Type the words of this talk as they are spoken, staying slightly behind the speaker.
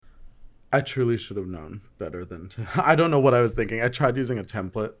I truly should have known better than to. I don't know what I was thinking. I tried using a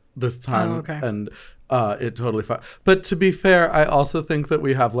template this time, and it totally fine. But to be fair, I also think that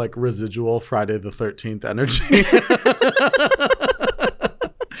we have like residual Friday the 13th energy.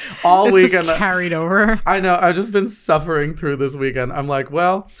 All it's weekend just carried over. I know. I've just been suffering through this weekend. I'm like,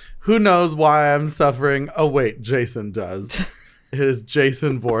 well, who knows why I'm suffering? Oh wait, Jason does. It is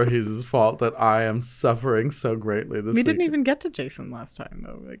Jason Voorhees' fault that I am suffering so greatly this week. We didn't even get to Jason last time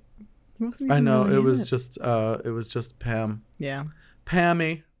though. Like, he wasn't even I know really it was just Pam. Yeah.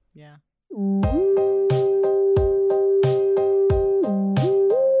 Pammy. Yeah.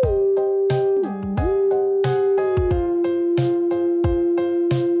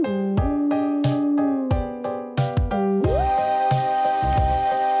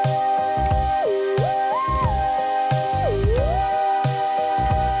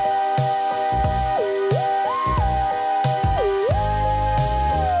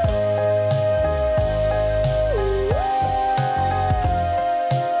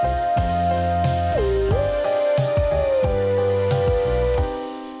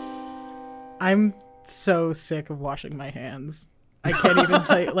 I'm so sick of washing my hands. I can't even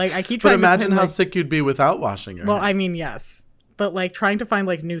tell you. Like, I keep trying But imagine to how sick you'd be without washing your hands. I mean, yes. But, like, trying to find,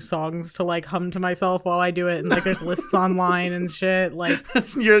 like, new songs to, like, hum to myself while I do it. And, like, there's lists online and shit. Like,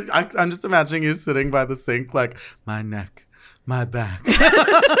 I'm just imagining you sitting by the sink, like, my neck, my back.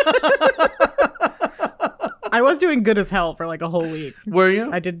 I was doing Good as Hell for, like, a whole week. Were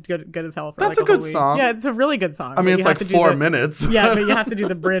you? I did good as Hell for, That's like, a a whole good week. song. Yeah, it's a really good song. I mean, but it's like 4 minutes. Yeah, but you have to do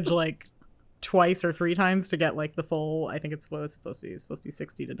the bridge, like, twice or 3 times to get like the full. I think it's supposed to be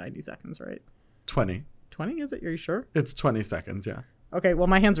 60 to 90 seconds, right? 20. 20, is it? Are you sure? It's 20 seconds, yeah. Okay, well,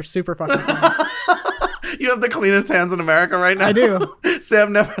 my hands are super fucking clean. You have the cleanest hands in America right now. I do.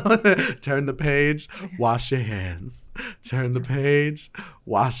 Sam never turn the page, wash your hands. Turn the page,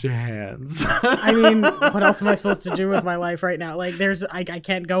 wash your hands. I mean, what else am I supposed to do with my life right now? Like, I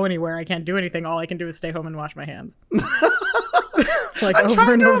can't go anywhere. I can't do anything. All I can do is stay home and wash my hands. Like, I'm over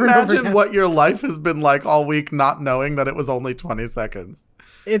trying and to over and over imagine again. what your life has been like all week, not knowing that it was only 20 seconds.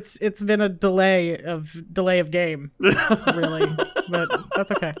 It's been a delay of game, really, but that's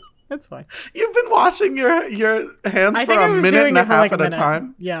okay. It's fine. You've been washing your hands I for think I a was minute doing and a it for half like at a a minute.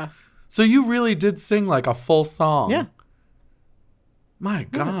 time. Yeah. So you really did sing like a full song. Yeah. My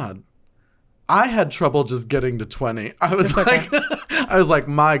God. I had trouble just getting to 20. I was like,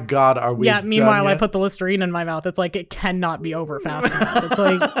 my God, are we Yeah, meanwhile, done I yet? put the Listerine in my mouth. It's like, it cannot be over fast enough. It's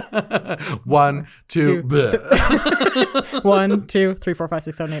like 1, 2, bleh. 1, 2, 3, 4, 5,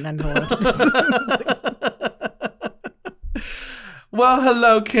 6, 7, 8, 9, 10, 11. Well,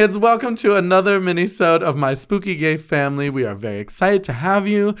 hello, kids. Welcome to another mini-sode of My Spooky Gay Family. We are very excited to have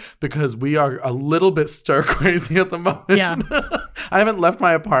you because we are a little bit stir-crazy at the moment. Yeah. I haven't left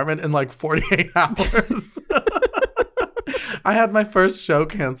my apartment in like 48 hours. I had my first show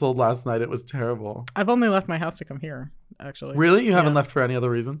canceled last night. It was terrible. I've only left my house to come here, actually. Really? You haven't left for any other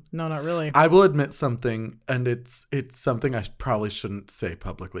reason? No, not really. I will admit something, and it's something I probably shouldn't say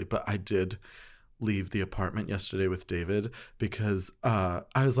publicly, but I did leave the apartment yesterday with David because I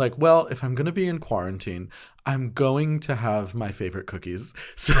was like, well, if I'm going to be in quarantine, I'm going to have my favorite cookies.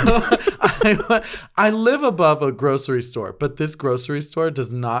 So I live above a grocery store, but this grocery store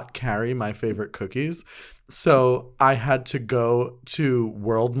does not carry my favorite cookies. So I had to go to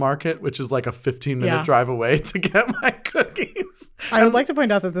World Market, which is like a 15-minute drive away to get my cookies. I would like to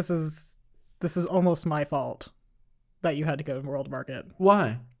point out that this is almost my fault that you had to go to World Market.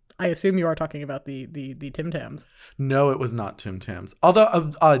 Why? I assume you are talking about the Tim Tams. No, it was not Tim Tams.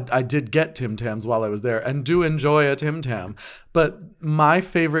 Although I did get Tim Tams while I was there and do enjoy a Tim Tam. But my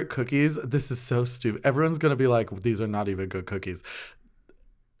favorite cookies, this is so stupid. Everyone's going to be like, these are not even good cookies.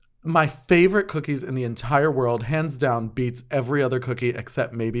 My favorite cookies in the entire world, hands down, beats every other cookie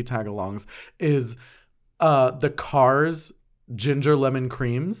except maybe Tagalongs, is the Cars ginger lemon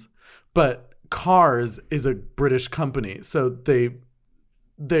creams. But Cars is a British company, so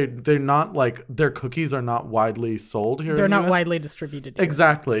they're not like, their cookies are not widely sold here. They're in the not US. widely distributed here.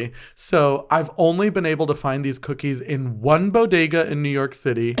 Exactly. So I've only been able to find these cookies in one bodega in New York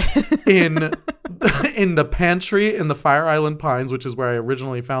City, in the pantry in the Fire Island Pines, which is where I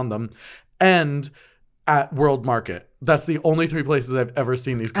originally found them, and at World Market. That's the only 3 places I've ever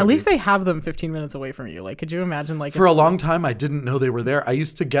seen these cookies. At least they have them 15 minutes away from you. Like, could you imagine, like... For a long time, I didn't know they were there. I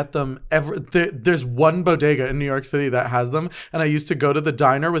used to get them there's one bodega in New York City that has them, and I used to go to the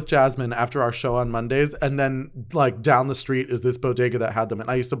diner with Jasmine after our show on Mondays, and then, like, down the street is this bodega that had them,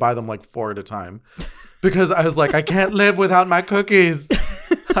 and I used to buy them, like, 4 at a time. Because I was like, I can't live without my cookies.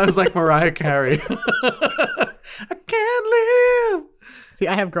 I was like Mariah Carey. I can't live See,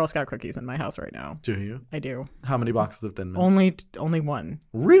 I have Girl Scout cookies in my house right now. Do you? I do. How many boxes of Thin Mints? Only one.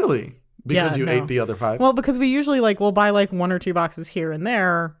 Really? Because you no. ate the other 5? Well, because we usually we'll buy 1 or 2 boxes here and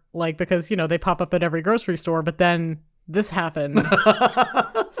there, because they pop up at every grocery store. But then this happened,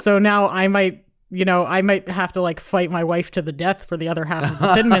 so now I might have to fight my wife to the death for the other half of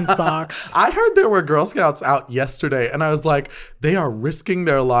the Thin Mints box. I heard there were Girl Scouts out yesterday, and I was like, they are risking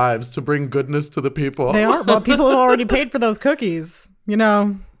their lives to bring goodness to the people. They are. Well, people have already paid for those cookies.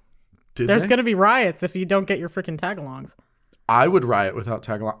 There's going to be riots if you don't get your freaking tag-alongs. I would riot without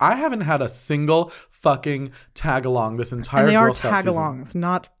tag-along. I haven't had a single fucking tag-along this entire Girl Scout season. And they are tag-alongs,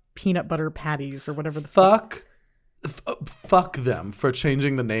 not peanut butter patties or whatever the Fuck them for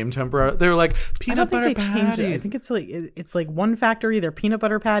changing the name temporarily. They were like, peanut butter patties. I think it's one factory, they're peanut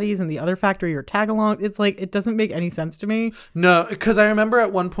butter patties, and the other factory are tag-along. It's it doesn't make any sense to me. No, because I remember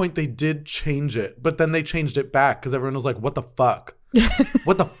at one point they did change it, but then they changed it back because everyone was like, what the fuck?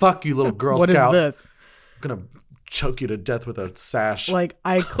 What the fuck, you little Girl Scout? What is this? I'm going to choke you to death with a sash.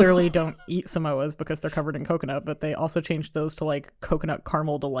 I clearly don't eat Samoas because they're covered in coconut, but they also changed those to coconut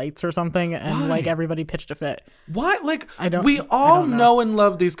caramel delights or something, and Why? Everybody pitched a fit. Why? We all I don't know and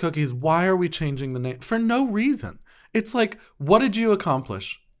love these cookies. Why are we changing the name? For no reason. It's what did you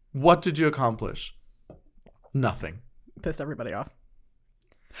accomplish? What did you accomplish? Nothing. Pissed everybody off.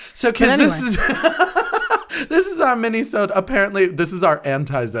 So kids, anyway. This is our mini-sode. Apparently, this is our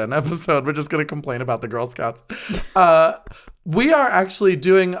anti-Zen episode. We're just going to complain about the Girl Scouts. We are actually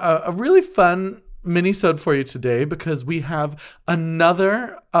doing a really fun mini-sode for you today because we have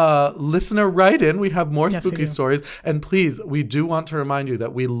another listener write-in. We have more spooky stories. And please, we do want to remind you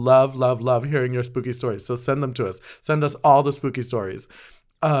that we love, love, love hearing your spooky stories. So send them to us. Send us all the spooky stories.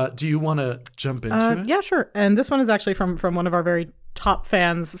 Do you want to jump into it? Yeah, sure. And this one is actually from one of our very top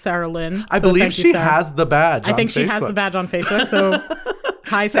fans, Sarah Lynn. I believe she has the badge on Facebook. I think she has the badge on Facebook. So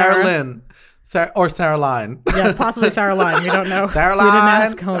hi, Sarah Lynn. Or Sarah Line. Yeah, possibly Sarah Line. We don't know. Sarah Line. We didn't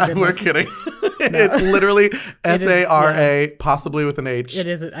ask. Oh, we're kidding. It's literally SARA, possibly with an H. It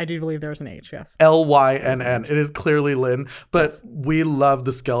is. I do believe there's an H, yes. LYNN. It is clearly Lynn, but we love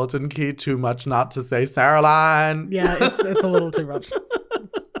the skeleton key too much not to say Sarah Line. Yeah, it's a little too much.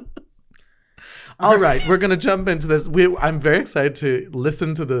 All right, we're going to jump into this. I'm very excited to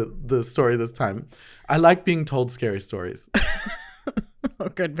listen to the story this time. I like being told scary stories. Oh,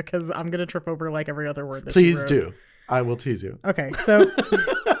 good, because I'm going to trip over every other word that Please do. I will tease you. Okay, so,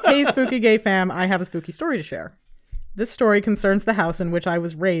 hey, Spooky Gay fam, I have a spooky story to share. This story concerns the house in which I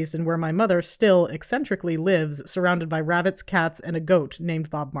was raised and where my mother still eccentrically lives, surrounded by rabbits, cats, and a goat named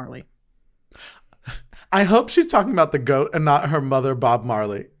Bob Marley. I hope she's talking about the goat and not her mother, Bob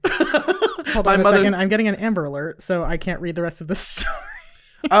Marley. Hold on a second. I'm getting an Amber Alert, so I can't read the rest of the story.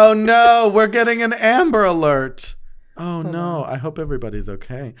 Oh, no. We're getting an Amber Alert. Oh, no. I hope everybody's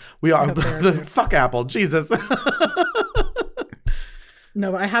okay. We are. Fuck Apple. Jesus.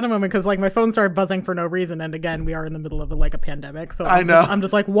 No, but I had a moment because my phone started buzzing for no reason, and again, we are in the middle of a pandemic, so I'm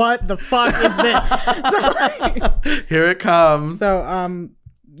just like, what the fuck is this? Here it comes. So,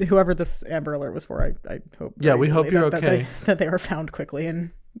 whoever this Amber Alert was for, I hope. Yeah, we hope you're okay. That they are found quickly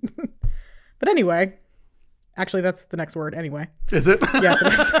and. But anyway, actually, that's the next word. Anyway, is it? Yes,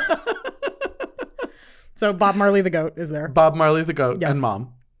 it is. So Bob Marley the goat is there. Bob Marley the goat, yes. And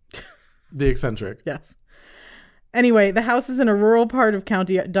Mom, the eccentric. Yes. Anyway, the house is in a rural part of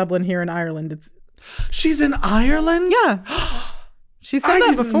County Dublin here in Ireland. She's in Ireland? Yeah. She said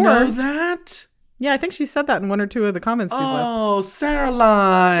that before. I didn't know that. Yeah, I think she said that in 1 or 2 of the comments she's left. Oh, Sarah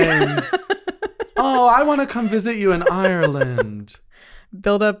Line. Oh, I want to come visit you in Ireland.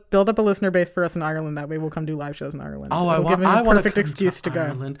 Build up a listener base for us in Ireland. That way we'll come do live shows in Ireland. Oh, I want a perfect excuse to go.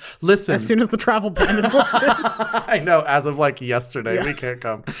 Ireland. Listen, as soon as the travel ban is lifted. I know, as of yesterday, we can't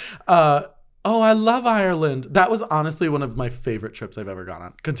come. Oh, I love Ireland. That was honestly one of my favorite trips I've ever gone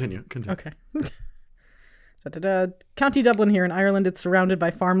on. Continue. Okay. County Dublin here in Ireland. It's surrounded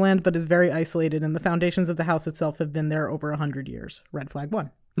by farmland, but is very isolated, and the foundations of the house itself have been there over 100 years. Red flag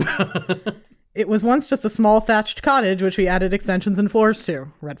 1. It was once just a small thatched cottage, which we added extensions and floors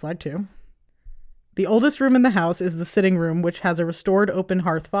to. Red flag 2. The oldest room in the house is the sitting room, which has a restored open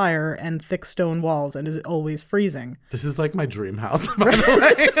hearth fire and thick stone walls and is always freezing. This is my dream house, by the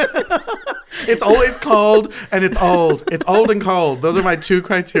way. It's always cold and it's old. It's old and cold. Those are my 2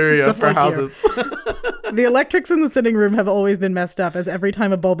 criteria for houses. The electrics in the sitting room have always been messed up, as every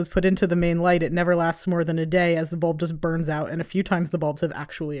time a bulb is put into the main light, it never lasts more than a day, as the bulb just burns out, and a few times the bulbs have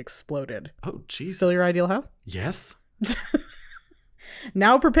actually exploded. Oh, Jesus. Still your ideal house? Yes.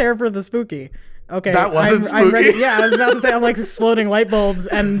 Now prepare for the spooky. Okay. That wasn't I'm ready. spooky. Yeah, I was about to say, I'm like exploding light bulbs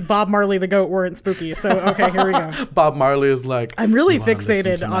and Bob Marley the goat weren't spooky. So, okay, here we go. Bob Marley is like, I'm really "You wanna listen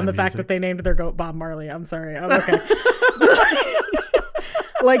fixated to on my the fact music?" that they named their goat Bob Marley. I'm sorry. I'm okay.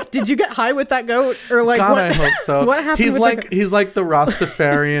 Like, did you get high with that goat? Or like, God, what, I hope so. What happened He's with like the goat? he's like the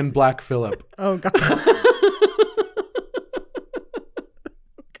Rastafarian Black Phillip. Oh, God.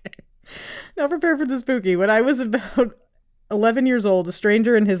 Okay. Now prepare for the spooky. When I was about 11 years old, a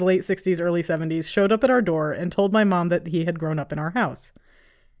stranger in his late 60s, early 70s showed up at our door and told my mom that he had grown up in our house.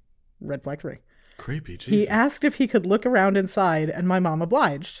 Red flag 3. Creepy, Jesus. He asked if he could look around inside, and my mom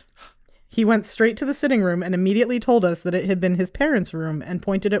obliged. He went straight to the sitting room and immediately told us that it had been his parents' room and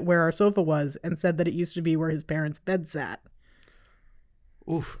pointed at where our sofa was and said that it used to be where his parents' bed sat.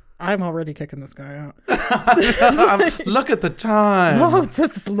 Oof. I'm already kicking this guy out. Look at the time. Oh,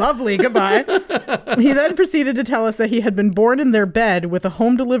 it's lovely. Goodbye. He then proceeded to tell us that he had been born in their bed with a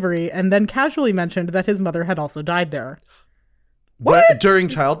home delivery and then casually mentioned that his mother had also died there. What? During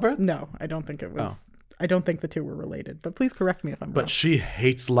childbirth? No, I don't think it was. I don't think the two were related, but please correct me if I'm wrong. But she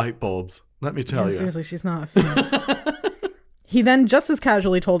hates light bulbs. Let me tell you. Seriously, she's not a fan. He then just as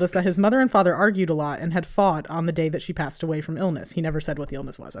casually told us that his mother and father argued a lot and had fought on the day that she passed away from illness. He never said what the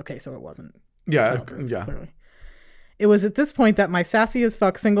illness was. Okay, so it wasn't. Yeah, childbirth, yeah. Clearly. It was at this point that my sassy as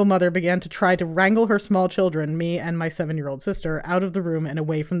fuck single mother began to try to wrangle her small children, me and my 7-year-old sister, out of the room and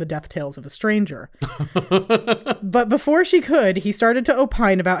away from the death tales of a stranger. But before she could, he started to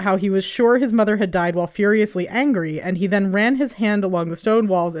opine about how he was sure his mother had died while furiously angry, and he then ran his hand along the stone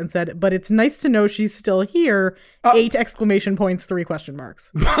walls and said, "But it's nice to know she's still here." 8 exclamation points, 3 question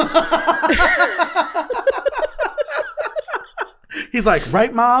marks. He's like,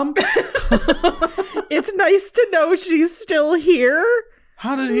 right, Mom? It's nice to know she's still here.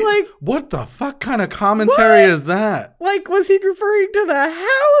 How did he? Like, what the fuck kind of commentary is that? Like, was he referring to the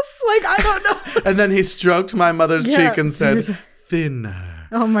house? Like, I don't know. And then he stroked my mother's cheek and said, seriously. thinner.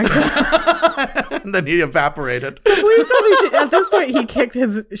 Oh my God. And then he evaporated. So please tell me at this point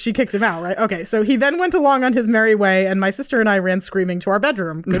she kicked him out, right? Okay, so he then went along on his merry way, and my sister and I ran screaming to our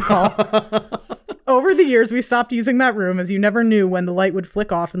bedroom. Good call. Over the years, we stopped using that room as you never knew when the light would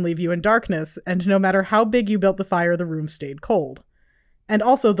flick off and leave you in darkness, and no matter how big you built the fire, the room stayed cold. And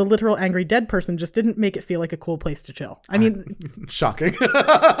also, the literal angry dead person just didn't make it feel like a cool place to chill. I mean, shocking.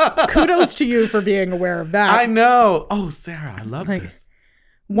 Kudos to you for being aware of that. I know. Oh, Sarah, I love this.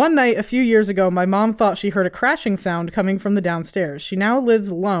 One night, a few years ago, my mom thought she heard a crashing sound coming from the downstairs. She now lives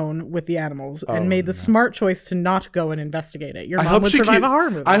alone with the animals and made the smart choice to not go and investigate it. Your mom would survive a horror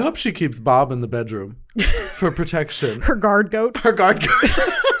movie. I hope she keeps Bob in the bedroom for protection. Her guard goat. Her guard goat.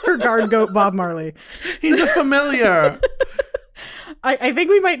 Her guard goat, Bob Marley. He's a familiar. I think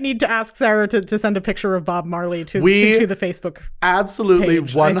we might need to ask Sarah to send a picture of Bob Marley to the Facebook Absolutely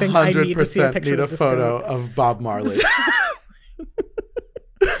page. 100% need a photo of Bob Marley.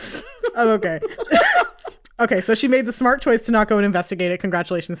 Oh, okay. Okay, so she made the smart choice to not go and investigate it.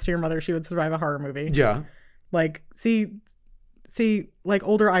 Congratulations to your mother. She would survive a horror movie. Yeah. Like, see, like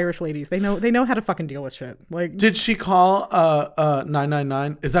older Irish ladies, they know how to fucking deal with shit. Like, did she call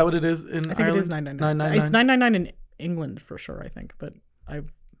 999? Is that what it is in Ireland? I think it is 999. It's 999 in England for sure, I think, but I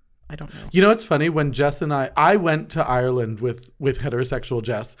don't know. You know, it's funny when Jess and I went to Ireland with heterosexual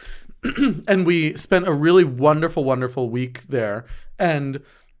Jess, and we spent a really wonderful, wonderful week there, and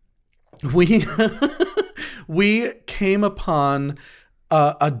we came upon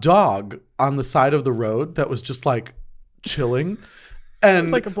a dog on the side of the road that was just like chilling.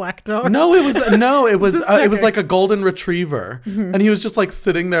 And like a black dog? No, it was like a golden retriever. Mm-hmm. And he was just like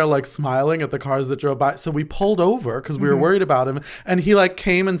sitting there like smiling at the cars that drove by. So we pulled over because we were worried about him. And he like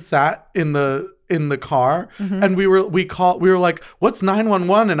came and sat in the car, and we were like, what's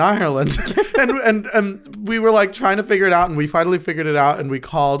 911 in Ireland? and we were like trying to figure it out, and we finally figured it out, and we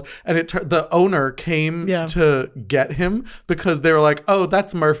called, and the owner came to get him because they were like, oh,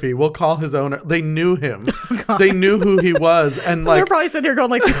 that's Murphy, we'll call his owner. They knew him. They knew who he was, and like they're probably sitting here going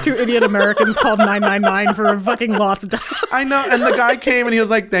like, these two idiot Americans called 999 for a fucking lost dog. I know. And the guy came and he was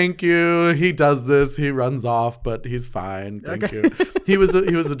like, thank you, he does this, he runs off, but he's fine, thank you. He was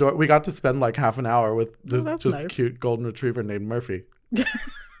adorable. We got to spend like half an hour with this nice, cute golden retriever named Murphy.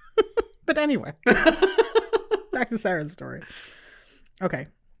 But anyway, back to Sarah's story. Okay.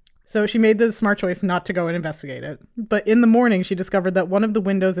 So she made the smart choice not to go and investigate it. But in the morning, she discovered that one of the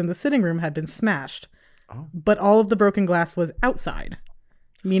windows in the sitting room had been smashed. Oh. But all of the broken glass was outside,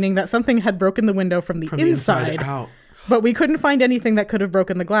 meaning that something had broken the window from the inside out. But we couldn't find anything that could have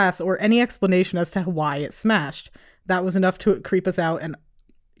broken the glass or any explanation as to why it smashed. That was enough to creep us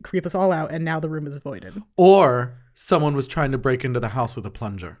all out, and now the room is voided. Or someone was trying to break into the house with a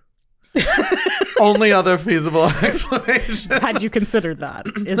plunger. Only other feasible explanation. Had you considered that?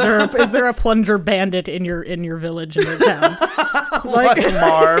 Is there a plunger bandit in your village, in your town? Like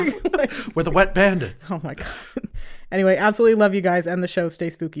Marv with the wet bandits. Oh my god. Anyway, absolutely love you guys and the show. Stay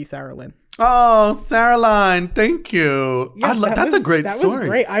spooky, Sarah Lynn. Oh, Caroline, thank you. Yes, That's a great that story. was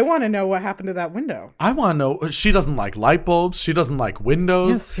great. I want to know what happened to that window. I want to know. She doesn't like light bulbs. She doesn't like windows.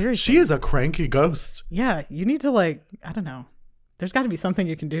 Yeah, seriously. She is a cranky ghost. Yeah, you need to I don't know. There's got to be something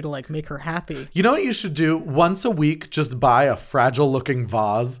you can do to make her happy. You know what you should do? Once a week, just buy a fragile-looking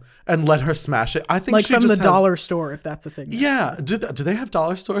vase and let her smash it. I think she from just the has, dollar store, if that's a thing. Yeah. Do they have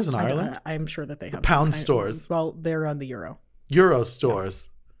dollar stores in Ireland? I'm sure that they have Pound stores. Well, they're on the euro. Euro stores.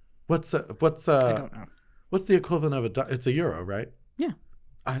 Yes. What's I don't know. What's the equivalent of it's a euro, right? Yeah.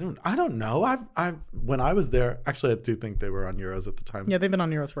 I don't know. I've when I was there, actually I do think they were on euros at the time. Yeah, they've been on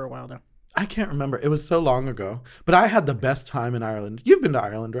euros for a while now. I can't remember. It was so long ago. But I had the best time in Ireland. You've been to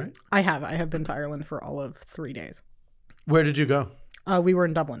Ireland, right? I have been to Ireland for all of 3 days. Where did you go? We were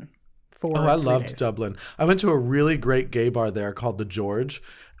in Dublin for I 3 loved days. Dublin. I went to a really great gay bar there called the George,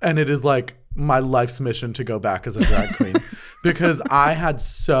 and it is like my life's mission to go back as a drag queen because I had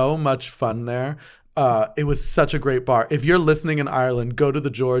so much fun there. It was such a great bar. If you're listening in Ireland, go to the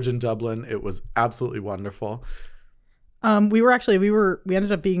George in Dublin. It was absolutely wonderful. We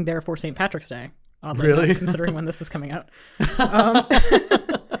ended up being there for St. Patrick's Day. Oddly Really? enough, considering when this is coming out.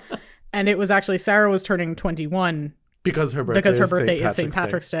 And it was actually, Sarah was turning 21 Because her birthday is St.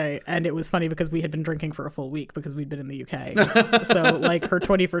 Patrick's Day. And it was funny because we had been drinking for a full week because we'd been in the UK. So her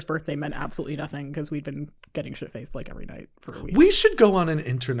 21st birthday meant absolutely nothing because we'd been getting shit-faced every night for a week. We should go on an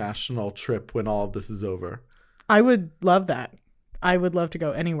international trip when all of this is over. I would love that. I would love to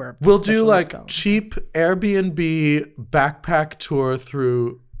go anywhere. We'll do especially Scotland. cheap Airbnb backpack tour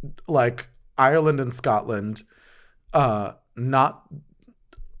through Ireland and Scotland. Not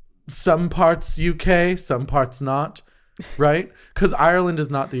some parts UK, some parts not, right? Because Ireland is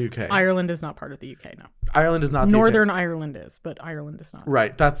not the UK. Ireland is not part of the UK, no. Ireland is not the Northern UK. Ireland is, but Ireland is not.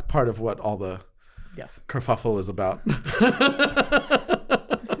 Right. That's part of what all the Yes. kerfuffle is about.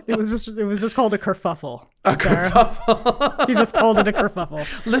 It was just called a kerfuffle. A kerfuffle. You just called it a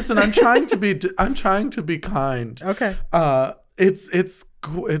kerfuffle. Listen, I'm trying to be kind. Okay. It's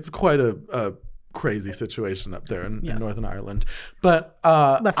quite a crazy situation up there in Northern Ireland, but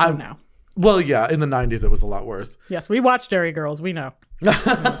Less so now. Well, yeah, in the 90s it was a lot worse. Yes, we watched Dairy Girls. We know.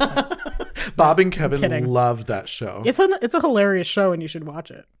 Bob and Kevin Kidding. loved that show. It's a hilarious show, and you should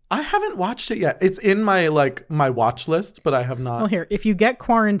watch it. I haven't watched it yet. It's in my my watch list, but I have not. Well, here, if you get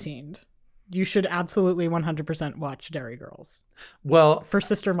quarantined, you should absolutely 100% watch Dairy Girls. Well, For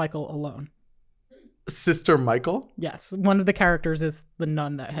Sister Michael alone. Sister Michael? Yes, one of the characters is the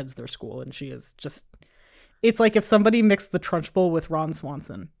nun that heads their school, and she is just... It's like if somebody mixed the Trunchbull with Ron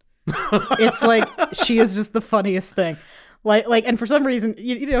Swanson. It's like she is just the funniest thing. And for some reason,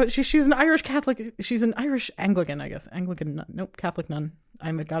 you know, she's an Irish Catholic. She's an Irish Anglican, I guess. Anglican nun. Nope, Catholic nun.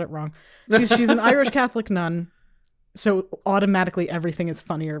 I got it wrong. She's an Irish Catholic nun. So automatically everything is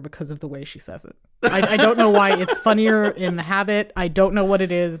funnier because of the way she says it. I don't know why it's funnier in the habit. I don't know what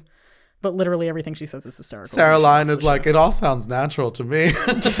it is. But literally everything she says is hysterical. Sarah Lynn is like, it all sounds natural to me.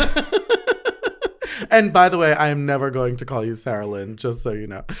 And by the way, I am never going to call you Sarah Lynn, just so you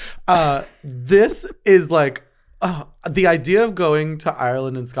know. This is the idea of going to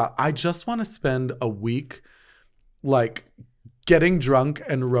Ireland and Scotland. I just want to spend a week getting drunk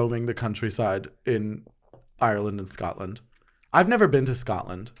and roaming the countryside in Ireland and Scotland. I've never been to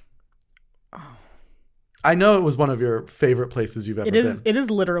Scotland. I know it was one of your favorite places you've ever been. It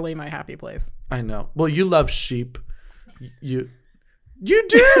is literally my happy place. I know. Well, you love sheep. You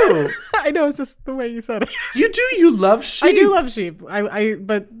do. I know, it's just the way you said it. You do. You love sheep. I do love sheep.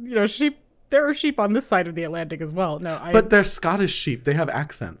 But you know, sheep. There are sheep on this side of the Atlantic as well. But they're Scottish sheep. They have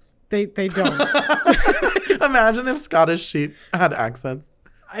accents. They don't. Imagine if Scottish sheep had accents.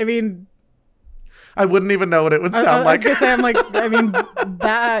 I mean, I wouldn't even know what it would sound like. I was gonna say,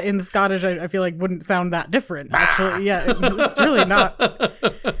 that in Scottish, I feel like wouldn't sound that different. Actually, yeah, it's really not.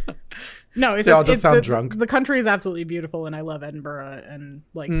 No, it's just sound drunk. The country is absolutely beautiful, and I love Edinburgh. And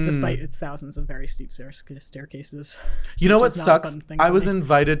despite its thousands of very steep staircases, you know what sucks? I was me.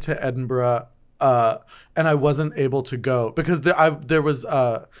 invited to Edinburgh, and I wasn't able to go because there was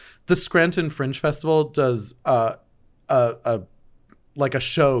the Scranton Fringe Festival does a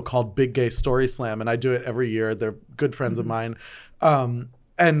show called Big Gay Story Slam, and I do it every year. They're good friends of mine.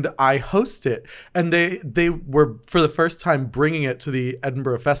 And I host it, and they were for the first time bringing it to the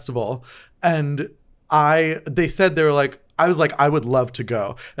Edinburgh Festival, and they said they were like, I was like, I would love to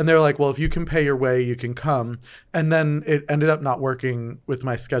go. And they were like, well, if you can pay your way, you can come. And then it ended up not working with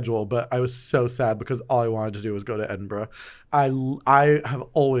my schedule, but I was so sad because all I wanted to do was go to Edinburgh. I have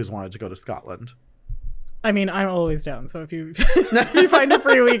always wanted to go to Scotland. I mean, I'm always down. So if you if you find a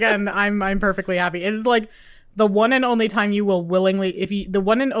free weekend, I'm perfectly happy. It's like the one and only time you will willingly, the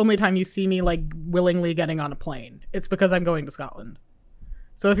one and only time you see me like willingly getting on a plane, it's because I'm going to Scotland.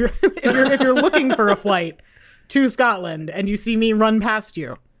 So if you're if you're looking for a flight to Scotland and you see me run past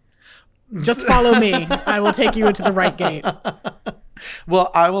you, just follow me. I will take you to the right gate.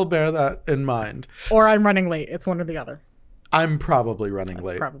 Well, I will bear that in mind. Or I'm running late. It's one or the other. I'm probably running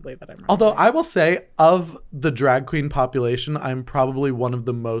late. Probably that I'm running Although late. I will say, of the drag queen population, I'm probably one of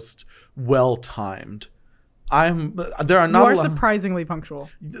the most well-timed. You are surprisingly punctual.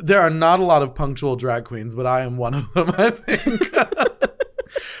 There are not a lot of punctual drag queens, but I am one of them, I think.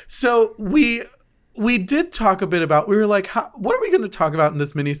 So we did talk a bit about, we were like, what are we going to talk about in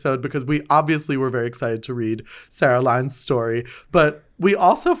this mini-sode? Because we obviously were very excited to read Sarah Lyne's story, but we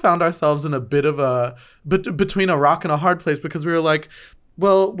also found ourselves in a bit of between a rock and a hard place, because we were like,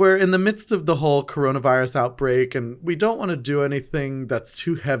 well, we're in the midst of the whole coronavirus outbreak and we don't want to do anything that's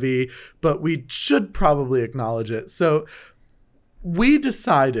too heavy, but we should probably acknowledge it. So we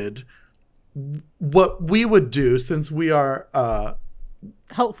decided what we would do, since we are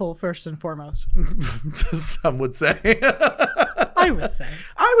helpful first and foremost. Some would say. I would say.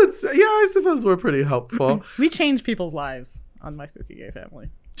 Yeah, I suppose we're pretty helpful. We change people's lives on My Spooky Gay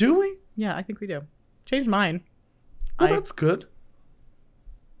Family. Do we? Yeah, I think we do. Changed mine. Well, that's good.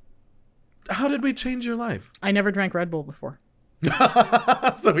 How did we change your life? I never drank Red Bull before.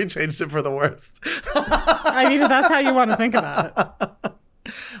 So we changed it for the worst. I mean, if that's how you want to think about it.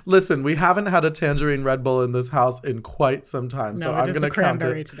 Listen, we haven't had a tangerine Red Bull in this house in quite some time, so I'm going to count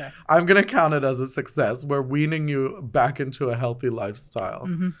it. Today. I'm going to count it as a success. We're weaning you back into a healthy lifestyle.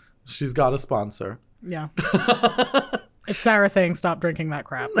 Mm-hmm. She's got a sponsor. Yeah. It's Sarah saying, stop drinking that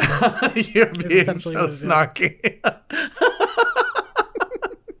crap. You're being so snarky.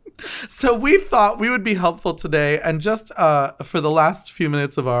 So we thought we would be helpful today, and just for the last few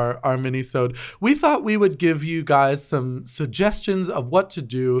minutes of our mini-sode, we thought we would give you guys some suggestions of what to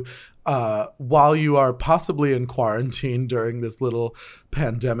do while you are possibly in quarantine during this little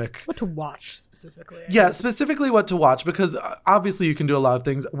pandemic. What to watch specifically. Yeah, specifically what to watch, because obviously you can do a lot of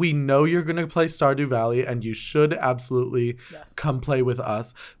things. We know you're going to play Stardew Valley, and you should absolutely come play with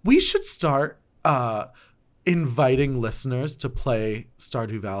us. We should start inviting listeners to play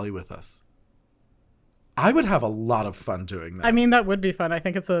Stardew Valley with us. I would have a lot of fun doing that. I mean, that would be fun. I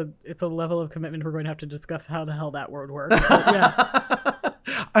think it's a level of commitment we're going to have to discuss how the hell that would work. Yeah.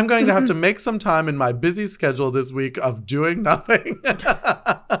 I'm going to have to make some time in my busy schedule this week of doing nothing as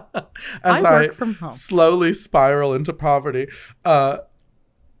I work from home. Slowly spiral into poverty.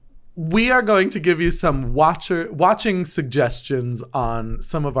 We are going to give you some watching suggestions on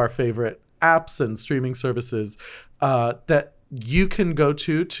some of our favorite apps and streaming services that you can go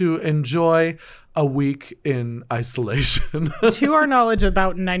to enjoy a week in isolation. To our knowledge,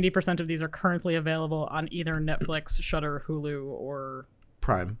 about 90% of these are currently available on either Netflix, Shudder, Hulu, or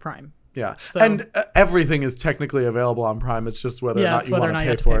Prime. Yeah. So, and everything is technically available on Prime. It's just whether or not you want to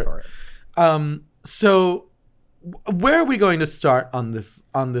pay for it. So where are we going to start on this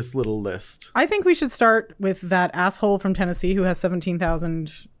little list? I think we should start with that asshole from Tennessee who has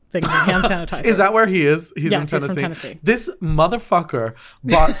 17,000 things of hand sanitizer. Is that where he is? He's in Tennessee. He's from Tennessee. This motherfucker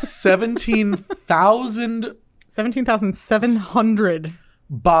bought 17,700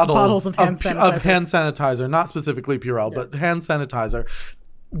 bottles of hand sanitizer. Not specifically Purell, but hand sanitizer,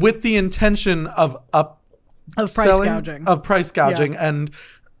 with the intention of price gouging and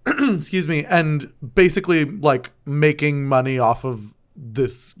excuse me, and basically like making money off of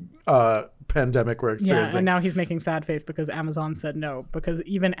this pandemic we're experiencing. Yeah, and now he's making sad face because Amazon said no, because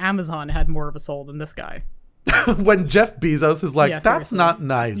even Amazon had more of a soul than this guy. When Jeff Bezos is like, that's seriously. Not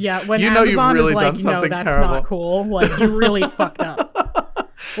nice. Yeah, when Amazon is like, no, that's terrible. Not cool. Like, you really fucked up.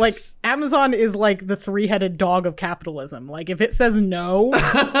 Like, Amazon is like the three-headed dog of capitalism. Like, if it says no,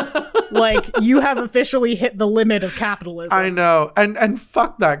 like, you have officially hit the limit of capitalism. I know. And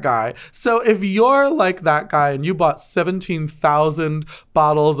fuck that guy. So if you're like that guy and you bought 17,000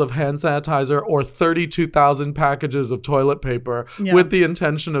 bottles of hand sanitizer or 32,000 packages of toilet paper with the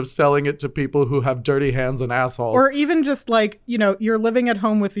intention of selling it to people who have dirty hands and assholes. Or even just like, you know, you're living at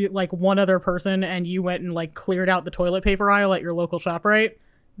home with like one other person and you went and like cleared out the toilet paper aisle at your local ShopRite.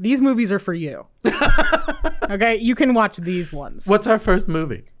 These movies are for you. Okay? You can watch these ones. What's our first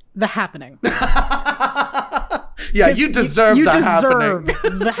movie? The Happening. Yeah, you deserve The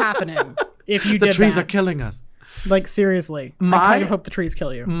Happening. The Happening. If you did The trees that. are killing us. Like, seriously. I kind of hope the trees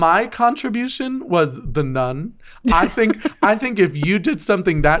kill you. My contribution was The Nun. I think if you did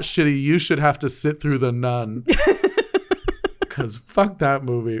something that shitty, you should have to sit through The Nun. Because fuck that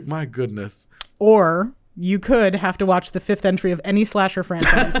movie. My goodness. Or you could have to watch the fifth entry of any slasher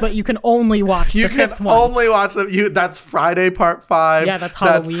franchise, but you can only watch the fifth one. You can only watch them. That's Friday Part 5. Yeah, that's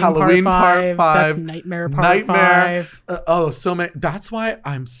Halloween Part 5. That's Nightmare Part 5. So many. That's why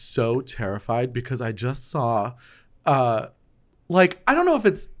I'm so terrified, because I just saw, I don't know if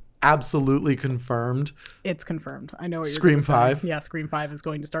it's absolutely confirmed. It's confirmed. I know what you're Scream 5. Yeah, Scream 5 is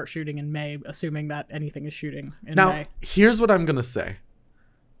going to start shooting in May, assuming that anything is shooting in May. Now, here's what I'm going to say.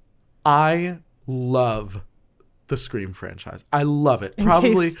 I love the Scream franchise. I love it.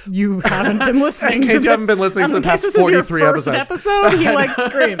 Probably in case you haven't been listening. In case you haven't been listening to the past 43 episodes. Episode, he likes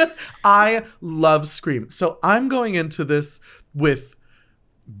Scream. I love Scream. So I'm going into this with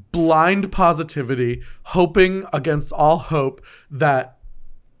blind positivity, hoping against all hope that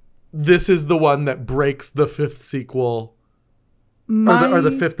this is the one that breaks the fifth sequel or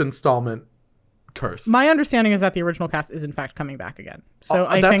the fifth installment curse. My understanding is that the original cast is in fact coming back again. So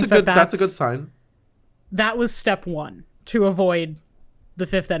I think that's a good sign. That was step one to avoid the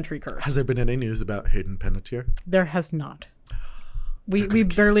fifth entry curse. Has there been any news about Hayden Panettiere? There has not. We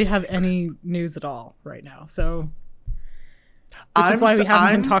barely have any news at all right now. So which is why we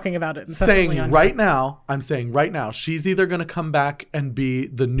haven't been talking about it. I'm saying right now, she's either going to come back and be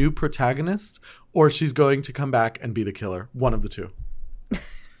the new protagonist, or she's going to come back and be the killer. One of the two.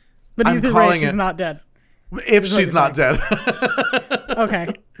 But either way, she's not dead. If she's not dead. Okay.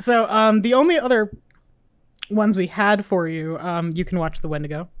 So the only other ones we had for you, you can watch The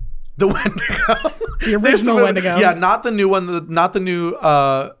Wendigo. The Wendigo. The original Wendigo. Yeah, not the new one, not the new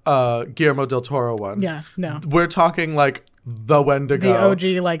Guillermo del Toro one. Yeah, no. We're talking like The Wendigo.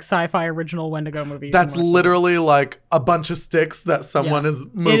 The OG like sci-fi original Wendigo movie. That's literally like a bunch of sticks that someone is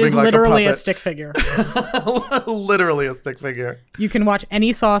moving like a puppet. It is literally a stick figure. Literally a stick figure. You can watch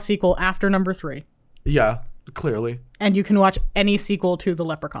any Saw sequel after number 3. Yeah, clearly. And you can watch any sequel to The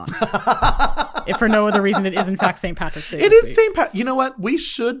Leprechaun. If for no other reason, it is in fact St. Patrick's Day. It is St. Pat. You know what? We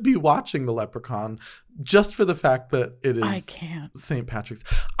should be watching The Leprechaun just for the fact that it is St. Patrick's.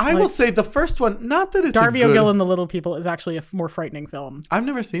 I will say the first one, not that it's Darby O'Gill and the Little People is actually a more frightening film. I've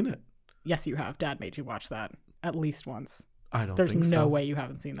never seen it. Yes, you have. Dad made you watch that at least once. I don't think so. There's no way you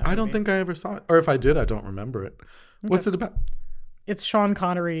haven't seen that movie. I don't think I ever saw it. Or if I did, I don't remember it. Okay. What's it about? It's Sean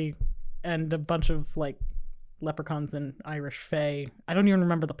Connery and a bunch of like leprechauns and Irish fae. I don't even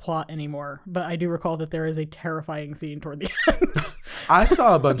remember the plot anymore, but I do recall that there is a terrifying scene toward the end. I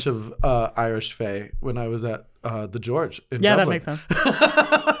saw a bunch of Irish fae when I was at the George in Dublin. That makes sense.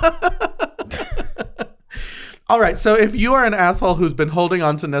 All right, so if you are an asshole who's been holding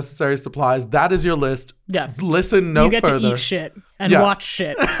on to necessary supplies, that is your list. Yes. Listen no further. You get to eat shit and watch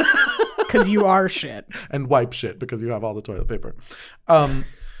shit because you are shit. And wipe shit because you have all the toilet paper.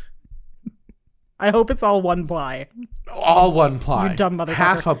 I hope it's all one ply. All one ply. You dumb motherfucker.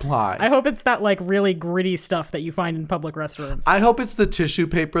 Half a ply. I hope it's that like really gritty stuff that you find in public restrooms. I hope it's the tissue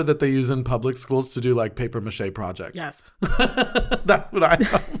paper that they use in public schools to do like paper mache projects. Yes. That's what I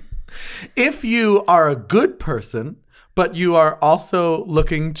hope. If you are a good person, but you are also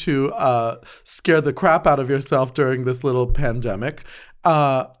looking to scare the crap out of yourself during this little pandemic,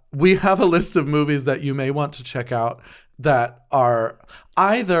 we have a list of movies that you may want to check out that are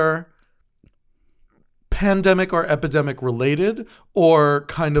either pandemic or epidemic related or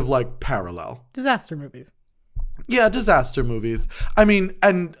kind of like parallel. Disaster movies. Yeah, disaster movies. I mean,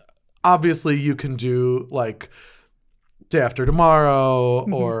 and obviously you can do like Day After Tomorrow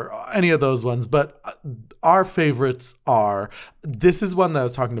or any of those ones, but our favorites are, this is one that I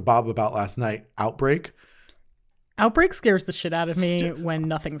was talking to Bob about last night, Outbreak. Outbreak scares the shit out of me when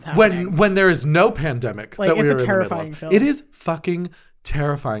nothing's happening. When there is no pandemic like, that we are in the middle of. It's a terrifying film. It is fucking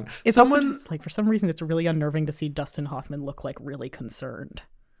terrifying. It's also just, like, for some reason it's really unnerving to see Dustin Hoffman look like really concerned.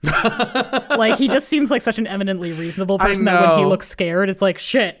 Like, he just seems like such an eminently reasonable person that when he looks scared, it's like,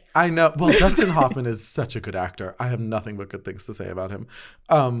 shit. I know. Well, Dustin Hoffman is such a good actor. I have nothing but good things to say about him.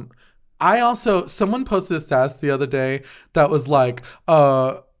 Someone posted a status the other day that was like,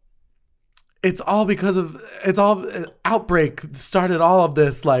 Outbreak started all of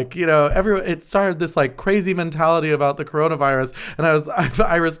this, like, you know, it started this like crazy mentality about the coronavirus. And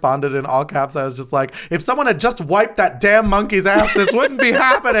I responded in all caps. I was just like, if someone had just wiped that damn monkey's ass, this wouldn't be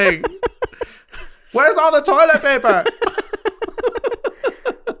happening. Where's all the toilet paper?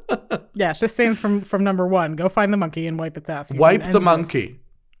 Yeah, it's just sayings from number 1. Go find the monkey and wipe its ass. Wipe the monkey.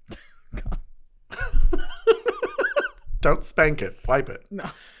 Don't spank it. Wipe it. No.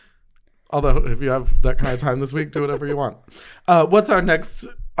 Although if you have that kind of time this week, do whatever you want. What's our next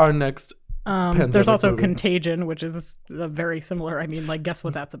There's also movie? Contagion, which is very similar. I mean, like, guess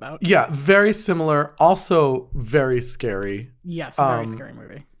what that's about? Yeah, very similar. Also very scary. Yes, very scary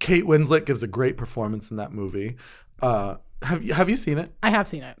movie. Kate Winslet gives a great performance in that movie. Have you seen it? I have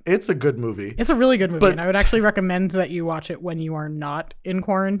seen it. It's a good movie. It's a really good movie, But- and I would actually recommend that you watch it when you are not in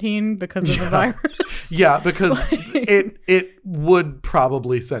quarantine because of the virus. Yeah, because it would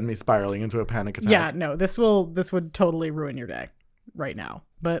probably send me spiraling into a panic attack. Yeah, no, this would totally ruin your day right now.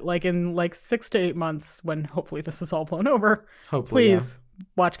 But like in like 6 to 8 months, when hopefully this is all blown over, Hopefully, please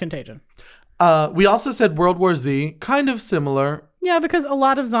watch Contagion. We also said World War Z, kind of similar. Yeah, because a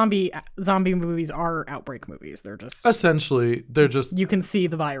lot of zombie movies are outbreak movies. They're just Essentially, they're just you can see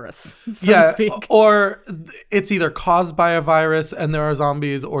the virus, so to speak. or it's either caused by a virus and there are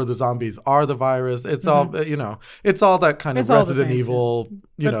zombies, or the zombies are the virus. It's all it's all that kind It's of all the Resident same Evil,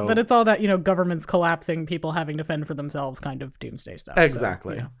 but it's all that governments collapsing, people having to fend for themselves, kind of doomsday stuff.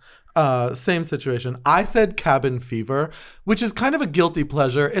 Exactly. So, yeah. Same situation. I said Cabin Fever, which is kind of a guilty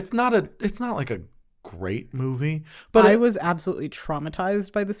pleasure. It's not like a great movie, but I was absolutely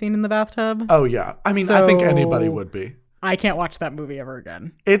traumatized by the scene in the bathtub. oh yeah. I mean, I think So- anybody would be. I can't watch that movie ever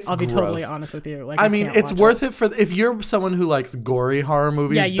again. It's I'll be totally gross. honest with you. Like, I mean, can't it's watch worth it for if you're someone who likes gory horror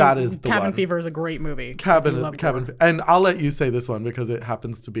movies. Yeah, that is the Cabin one. Fever is a great movie. if you love Cabin, gore. and I'll let you say this one because it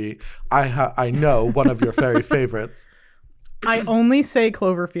happens to be I know one of your very favorites. I only say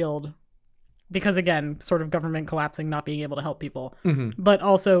Cloverfield because, again, sort of government collapsing, not being able to help people, Mm-hmm. but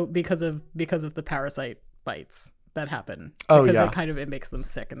also because of the parasite bites that happen. Oh, because yeah. it makes them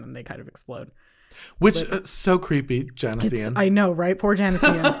sick and then they kind of explode. Which so creepy, Janician. I know, right? Poor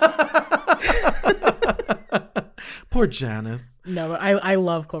Janician. Poor Janice. No, I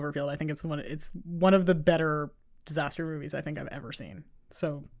love Cloverfield. I think it's one of the better disaster movies I think I've ever seen.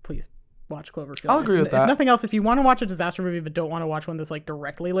 So please watch Cloverfield. I'll agree with If that. nothing else, if you want to watch a disaster movie but don't want to watch one that's like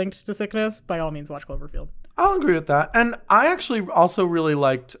directly linked to sickness, by all means watch Cloverfield. I'll agree with that. And I actually also really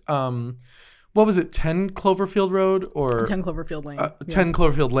liked what was it, 10 Cloverfield Road or 10 Cloverfield Lane. 10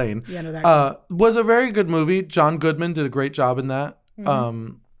 Cloverfield Lane. Yeah, no, that Was a very good movie. John Goodman did a great job in that.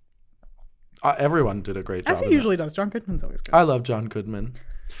 Everyone did a great job. as he in usually does. John Goodman's always good. I love John Goodman.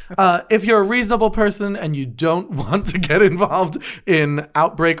 If you're a reasonable person and you don't want to get involved in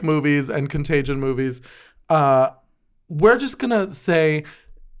outbreak movies and contagion movies, we're just going to say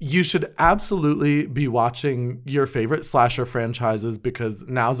you should absolutely be watching your favorite slasher franchises because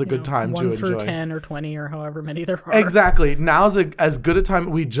now's a good time to 1 through enjoy. 10 or 20 or however many there are. Exactly. Now's as good a time.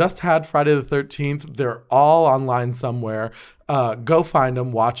 We just had Friday the 13th. They're all online somewhere. Go find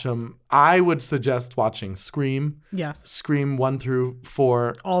them, watch them. I would suggest watching Scream. Yes. Scream 1 through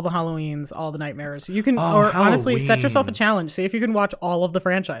 4. All the Halloweens, all the nightmares. You can, Oh, or honestly, set Halloween. yourself a challenge. See if you can watch all of the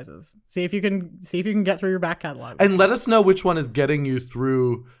franchises. See if you can get through your back catalog. And let us know which one is getting you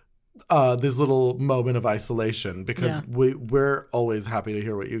through this little moment of isolation because Yeah. we're always happy to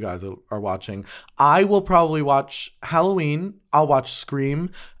hear what you guys are watching. I will probably watch Halloween. I'll watch Scream.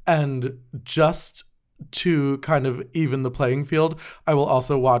 And just to kind of even the playing field, I will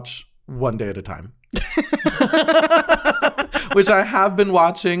also watch One Day at a Time. Which I have been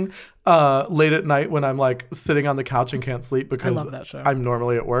watching late at night when I'm like sitting on the couch and can't sleep because love that show. I'm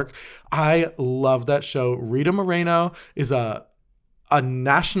normally at work. I love that show. Rita Moreno is a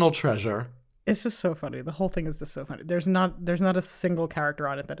national treasure. It's just so funny. The whole thing is just so funny. There's not a single character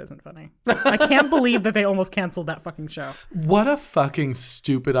on it that isn't funny. I can't believe that they almost canceled that fucking show. What a fucking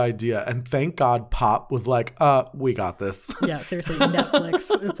stupid idea. And thank God Pop was like, we got this. Yeah, seriously, Netflix.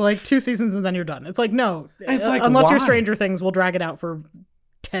 It's like 2 seasons and then you're done. It's like, no. It's like, unless you're why? Stranger Things, we'll drag it out for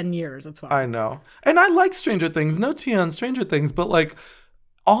 10 years. It's fine. I know. And I like Stranger Things. No tea on Stranger Things, but like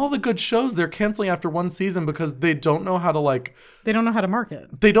all the good shows they're canceling after 1 season because they don't know how to like They don't know how to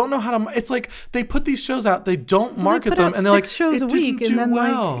market. they don't know how to it's like they put these shows out, they don't market put them out and they're like 6 shows it a week didn't and do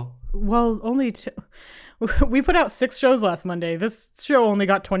then well. well, only 2. We put out 6 shows last Monday. This show only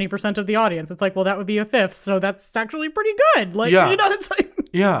got 20% of the audience. It's like, well, that would be a fifth, so that's actually pretty good. Like, Yeah. it's like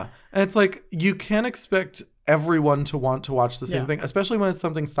Yeah. And it's like you can't expect everyone to want to watch the same Yeah. thing, especially when it's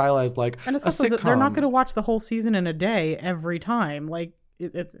something stylized like and it's a also sitcom. that they're not going to watch the whole season in a day every time. Like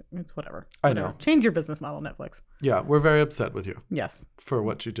it's whatever. I know. Change your business model, Netflix. Yeah, we're very upset with you Yes. for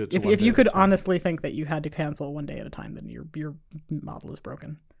what you did to If One you Day could at a Time. honestly think that you had to cancel One Day at a Time, then your model is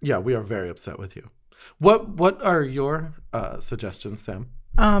broken. Yeah, we are very upset with you. What are your suggestions, Sam?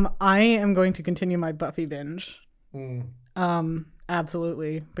 I am going to continue my Buffy binge. Mm.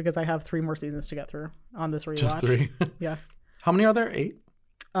 Absolutely, because I have 3 more seasons to get through on this rewatch. Just 3. Yeah. How many are there? 8?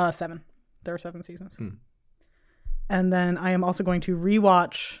 7. There are 7 seasons. Hmm. And then I am also going to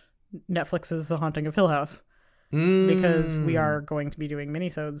rewatch Netflix's The Haunting of Hill House. Because we are going to be doing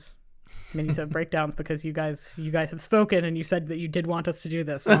minisode breakdowns because you guys have spoken and you said that you did want us to do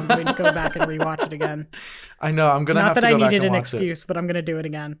this. So I'm going to go back and rewatch it again. I know. I'm going to have to go back and watch it. Not that I needed an excuse, but I'm going to do it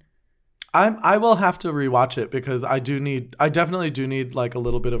again. I will have to rewatch it because I definitely do need like a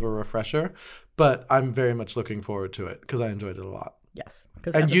little bit of a refresher, but I'm very much looking forward to it because I enjoyed it a lot. Yes.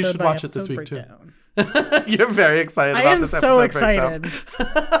 And you should watch it this week too. You're very excited about this episode. I am so excited.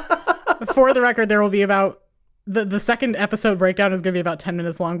 For the record, there will be about the second episode breakdown is going to be about 10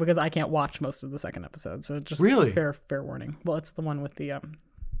 minutes long because I can't watch most of the second episode. So just really fair warning. Well, it's the one with the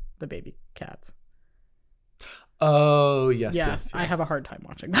baby cats. Oh, yes, yes. I have a hard time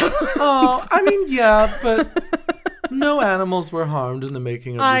watching that. Oh, I mean, yeah, but no animals were harmed in the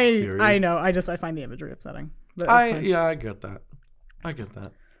making of this series. I know. I find the imagery upsetting. I get that. I get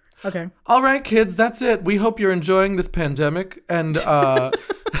that. Okay. All right, kids, that's it. We hope you're enjoying this pandemic, and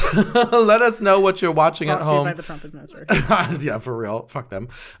let us know what you're watching at home. By the Trump administration. Yeah, for real. Fuck them.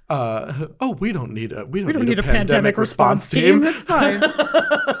 We don't need a pandemic response team. It's fine.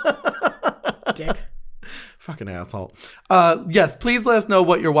 Dick. Fucking asshole. Yes, please let us know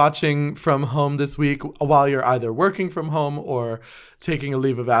what you're watching from home this week while you're either working from home or taking a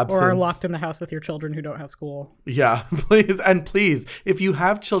leave of absence. Or are locked in the house with your children who don't have school. Yeah, please. And please, if you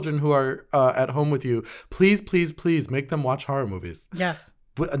have children who are at home with you, please make them watch horror movies. Yes.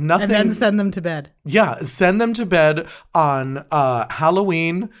 Nothing. And then send them to bed. Yeah, send them to bed on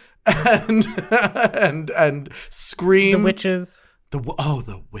Halloween and Scream. The Witches.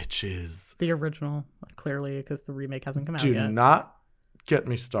 The Witches. The original, clearly, because the remake hasn't come out yet. Do not get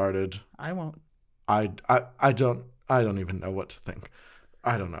me started. I won't. I don't even know what to think.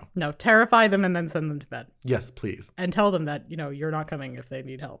 I don't know. No, terrify them and then send them to bed. Yes, please. And tell them that, you're not coming if they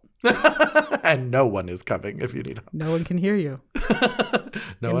need help. And no one is coming if you need help. No one can hear you.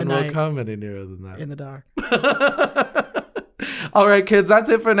 No one will come any nearer than that. In the dark. All right, kids, that's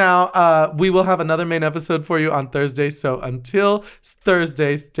it for now. We will have another main episode for you on Thursday. So until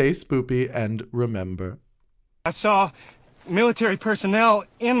Thursday, stay spoopy and remember. I saw military personnel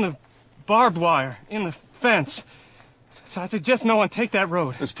in the barbed wire, in the fence. So I suggest no one take that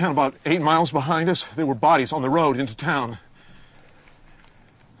road. This town about 8 miles behind us. There were bodies on the road into town.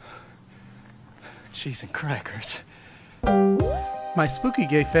 Cheese and crackers. My Spooky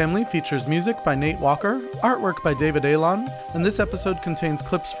Gay Family features music by Nate Walker, artwork by David Alon, and this episode contains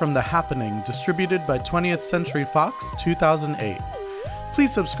clips from The Happening, distributed by 20th Century Fox, 2008.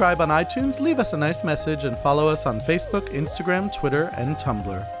 Please subscribe on iTunes, leave us a nice message, and follow us on Facebook, Instagram, Twitter, and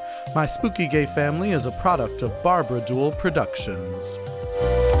Tumblr. My Spooky Gay Family is a product of Barbara Duel Productions.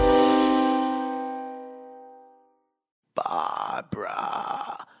 Barbara.